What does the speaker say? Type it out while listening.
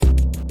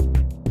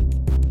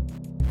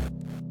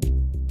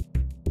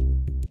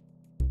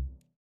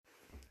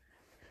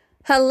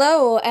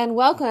Hello and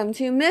welcome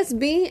to Miss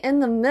B in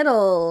the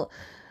Middle.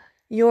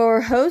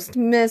 Your host,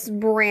 Miss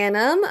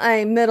Branham,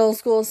 a middle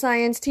school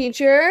science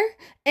teacher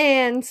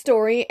and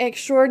story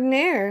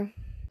extraordinaire.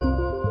 All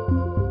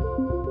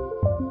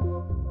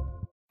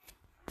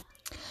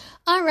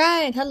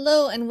right,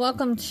 hello and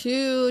welcome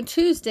to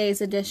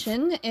Tuesday's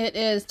edition. It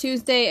is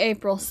Tuesday,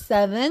 April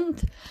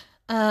 7th.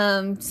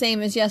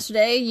 Same as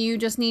yesterday, you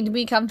just need to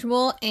be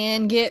comfortable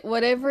and get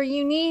whatever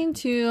you need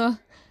to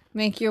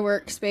make your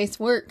workspace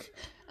work.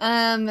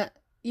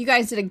 You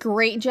guys did a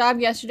great job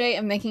yesterday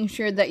of making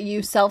sure that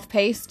you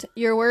self-paced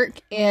your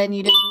work and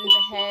you didn't move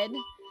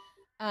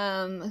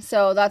ahead.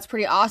 So that's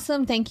pretty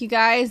awesome. Thank you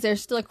guys.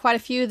 There's still quite a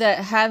few that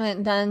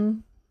haven't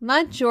done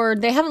much or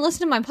they haven't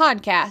listened to my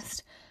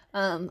podcast.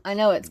 I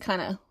know it's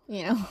kind of,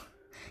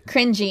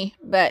 cringy,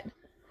 but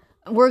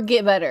we'll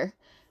get better.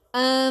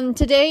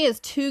 Today is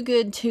Too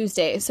Good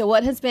Tuesday. So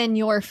what has been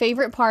your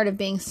favorite part of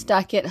being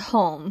stuck at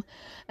home?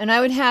 And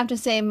I would have to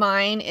say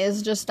mine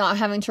is just not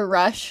having to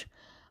rush.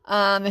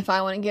 If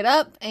I want to get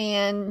up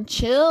and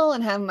chill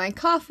and have my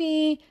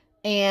coffee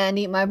and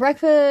eat my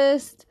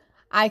breakfast,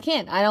 I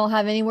can. I don't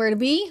have anywhere to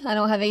be. I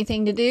don't have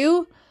anything to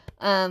do,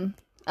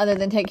 other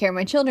than take care of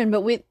my children.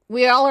 But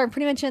we all are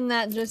pretty much in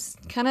that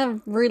just kind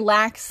of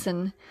relax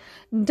and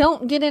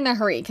don't get in a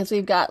hurry because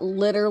we've got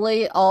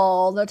literally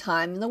all the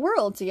time in the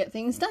world to get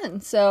things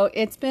done. So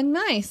it's been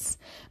nice.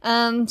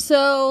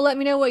 So let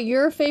me know what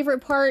your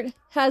favorite part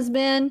has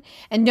been.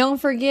 And don't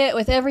forget,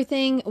 with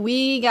everything,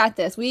 we got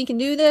this. We can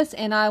do this,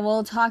 and I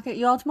will talk at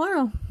you all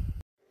tomorrow.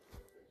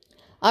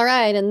 All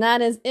right, and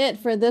that is it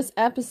for this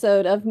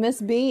episode of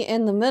Miss B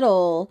in the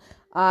Middle.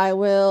 I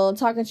will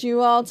talk at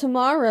you all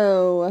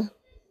tomorrow.